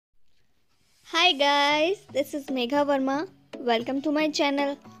Hi guys, this is Megha Verma. Welcome to my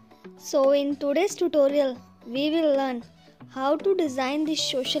channel. So in today's tutorial, we will learn how to design this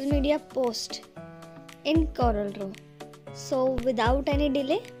social media post in CorelDRAW. So without any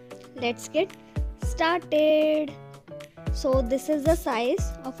delay, let's get started. So this is the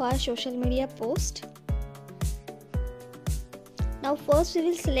size of our social media post. Now first we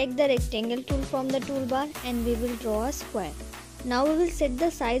will select the rectangle tool from the toolbar and we will draw a square. Now we will set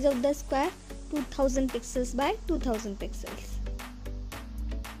the size of the square 2000 pixels by 2000 pixels.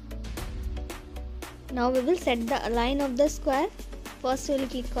 Now we will set the align of the square. First we will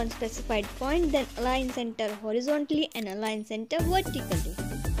click on specified point, then align center horizontally and align center vertically.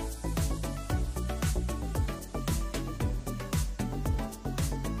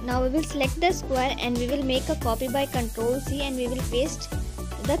 Now we will select the square and we will make a copy by Ctrl C and we will paste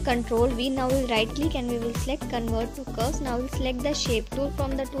the Ctrl V. Now we will right click and we will select convert to curves. Now we will select the shape tool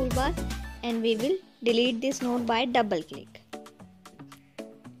from the toolbar and we will delete this node by double click.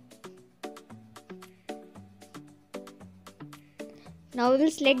 Now we will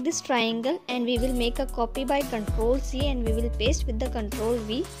select this triangle and we will make a copy by Ctrl C and we will paste with the Ctrl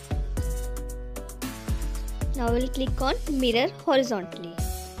V. Now we will click on mirror horizontally.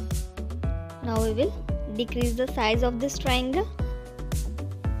 Now we will decrease the size of this triangle.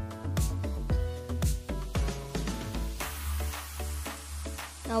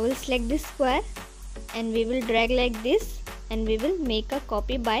 Now we will select this square and we will drag like this and we will make a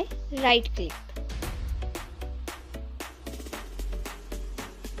copy by right click.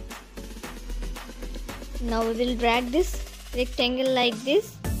 Now we will drag this rectangle like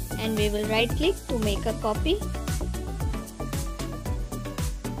this and we will right click to make a copy.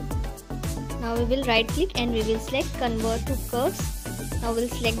 Now we will right click and we will select convert to curves. Now we will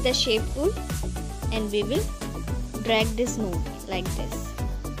select the shape tool and we will drag this node like this.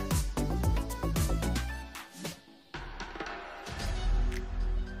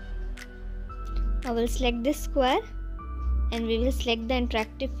 Now we will select this square and we will select the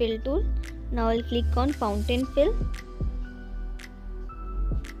interactive fill tool. Now I will click on fountain fill.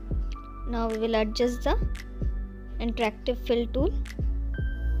 Now we will adjust the interactive fill tool.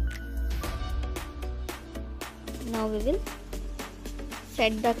 Now we will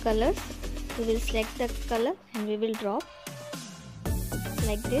set the colors. We will select the color and we will drop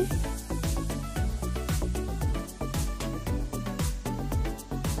like this.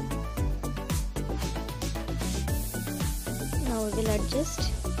 Now we will adjust.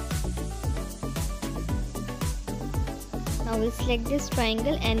 Now we will select this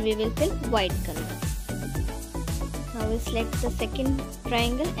triangle and we will fill white color. Now we will select the second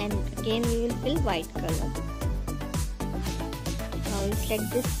triangle and again we will fill white color. Now we will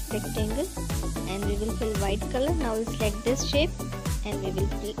select this rectangle and we will fill white color. Now we will select this shape and we will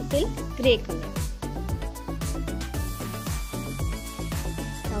fill grey color.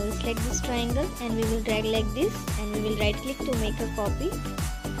 Now we will select this triangle and we will drag like this and we will right click to make a copy.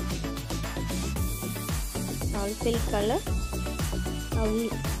 Now we will fill color. Now we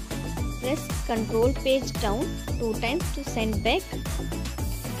will press Ctrl page down 2 times to send back.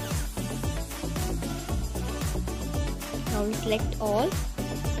 Now we select all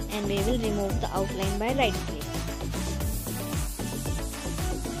and we will remove the outline by right click.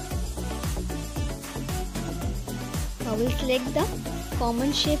 Now we will select the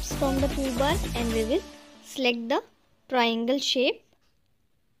common shapes from the toolbar and we will select the triangle shape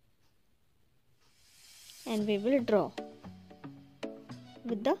and we will draw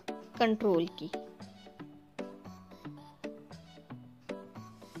with the Ctrl key.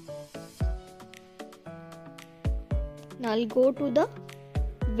 Now I'll go to the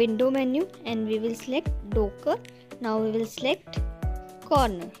window menu and we will select Docker. Now we will select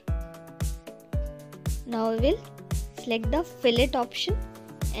corner. Now we will select the fillet option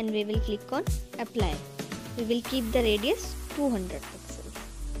and we will click on apply. We will keep the radius 200 pixels.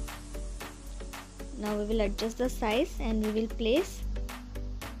 Now we will adjust the size and we will place.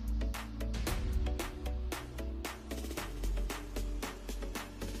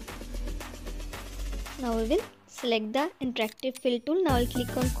 Now we will select the interactive fill tool. Now I will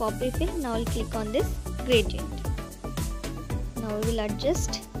click on copy fill. Now I will click on this gradient. Now we will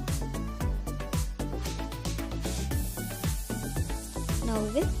adjust. Now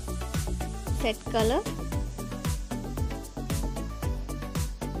we will set color.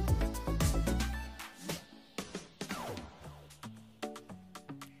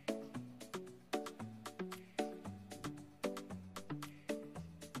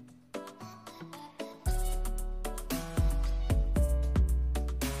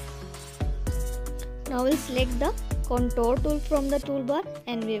 Now we'll select the contour tool from the toolbar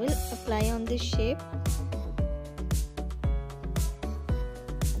and we will apply on this shape.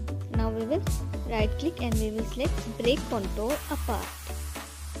 Now we will right click and we will select break contour apart.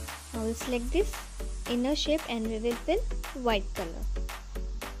 Now we'll select this inner shape and we will fill white color.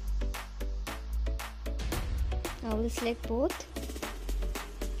 Now we'll select both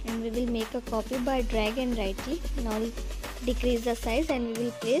and we will make a copy by drag and right click. Now we'll decrease the size and we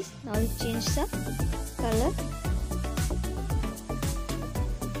will place. Now we'll change the color.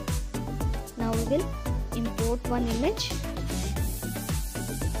 Now we will import one image.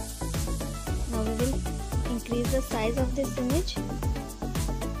 Now we will increase the size of this image.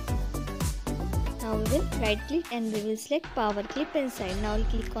 Now we will right click and we will select power clip inside. Now we'll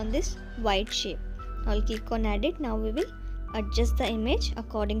click on this white shape. Now we'll click on edit. Now we will adjust the image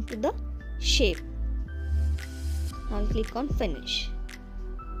according to the shape. Now we'll click on finish.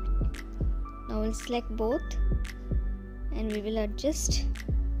 Now we'll select both and we will adjust.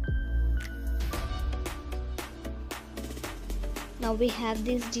 Now we have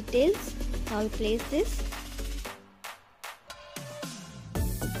these details. Now we'll place this.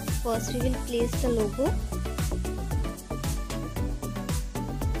 First we will place the logo.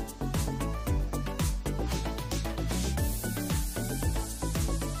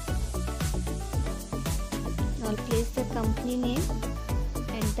 Now I'll place the company name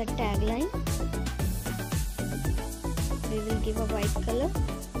and the tagline. We will give a white color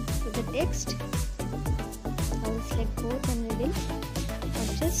to the text. I will select both and we will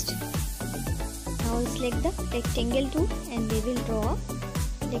adjust. Now we'll select the rectangle tool and we will draw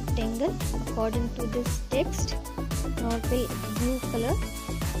a rectangle according to this text. Now we'll blue color.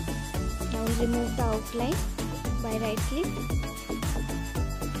 Now we'll remove the outline by right click.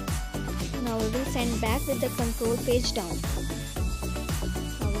 Now we will send back with the control page down.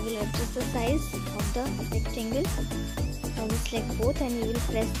 Now we will adjust the size of the rectangle. Now we select both and we will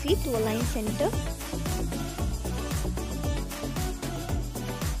press C to align center.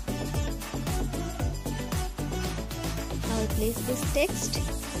 Now we'll place this text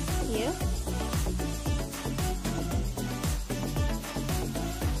here.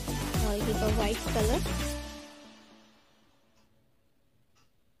 Now we'll give a white color.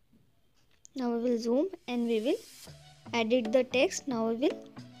 Now we will zoom and we will edit the text. Now we will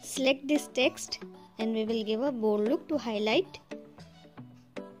select this text and we will give a bold look to highlight.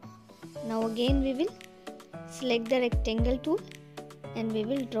 Now again we will select the rectangle tool and we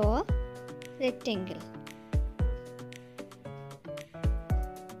will draw a rectangle.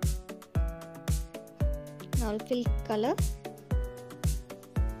 Now we'll fill color.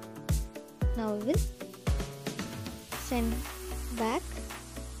 Now we will send back.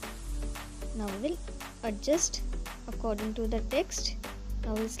 Now we will adjust according to the text.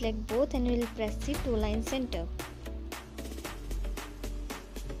 Now we'll select both and we will press C to align center.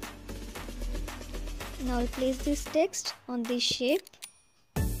 Now we'll place this text on this shape.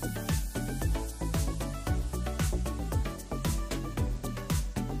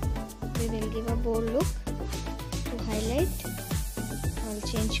 We will give a bold look to highlight. I will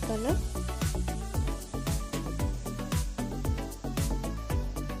change color.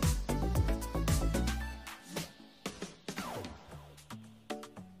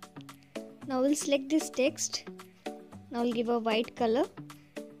 Now we'll select this text. Now we'll give a white color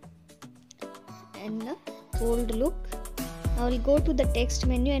and a bold look. Now we'll go to the text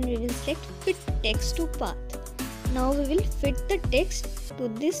menu and we will select fit text to path. Now we will fit the text to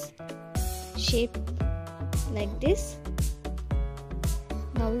this shape like this.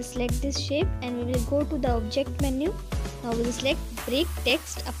 Now we'll select this shape and we will go to the object menu. Now we'll select break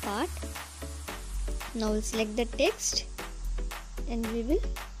text apart. Now we'll select the text and we will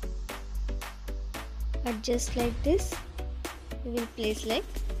adjust like this. We will place like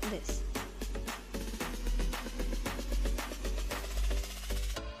this.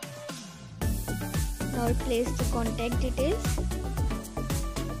 Now I'll place the contact details.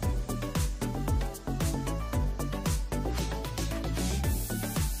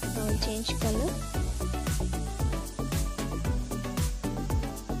 Now I'll change color.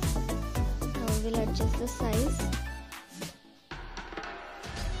 Now we will adjust the size.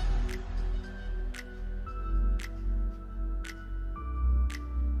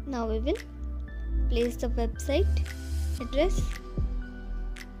 Now we will place the website address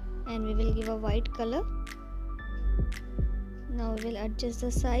and we will give a white color. Now we will adjust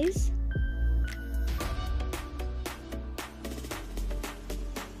the size.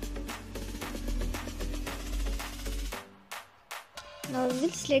 Now we will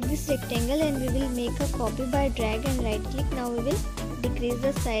select this rectangle and we will make a copy by drag and right click. Now we will decrease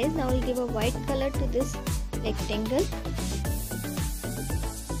the size. Now we will give a white color to this rectangle.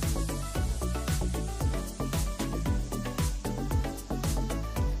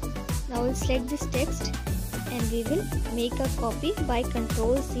 Now we'll select this text and we will make a copy by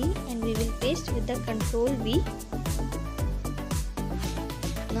Ctrl C and we will paste with the Ctrl V.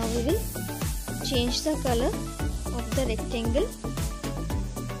 Now we will change the color of the rectangle.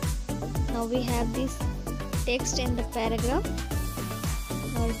 Now we have this text in the paragraph.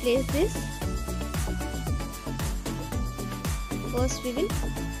 Now we'll place this. First we will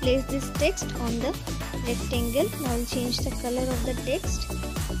place this text on the rectangle. Now we'll change the color of the text.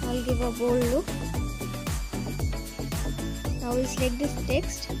 I'll give a bold look. Now we'll select this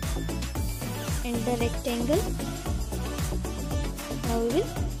text and the rectangle. Now we will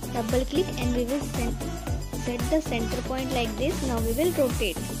double click and we will set the center point like this. Now we will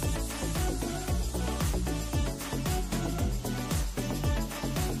rotate.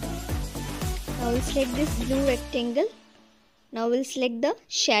 Now we'll select this blue rectangle. Now we'll select the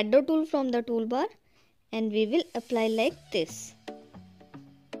shadow tool from the toolbar and we will apply like this.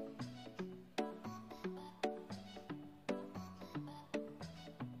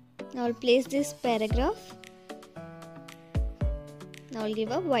 Now I'll place this paragraph. Now I'll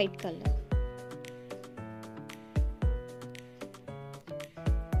give a white color.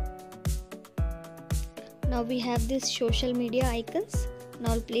 Now we have this social media icons.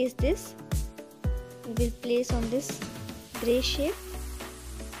 Now I'll place this. We will place on this gray shape.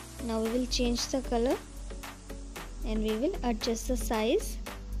 Now we will change the color and we will adjust the size.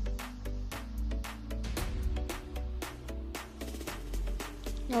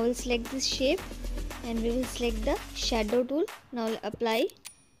 Now we'll select this shape and we will select the shadow tool. Now we'll apply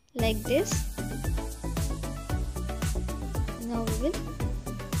like this. Now we will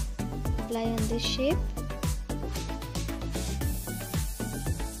apply on this shape.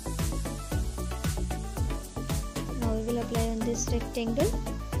 Now we will apply on this rectangle.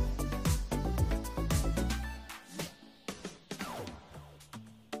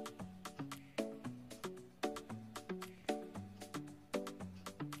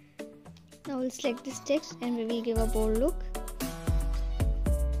 Now we'll select this text and we will give a bold look.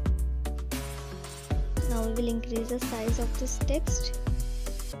 Now we will increase the size of this text.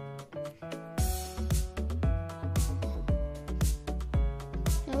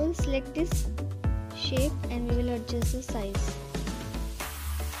 Now we'll select this shape and we will adjust the size.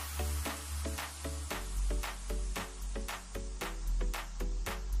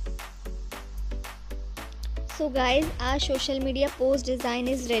 So guys, our social media post design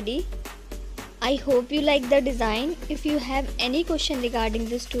is ready. I hope you like the design. If you have any question regarding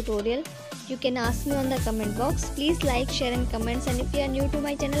this tutorial, you can ask me on the comment box. Please like, share and comments, and if you are new to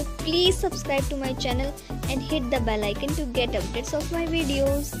my channel, please subscribe to my channel and hit the bell icon to get updates of my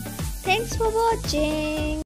videos. Thanks for watching.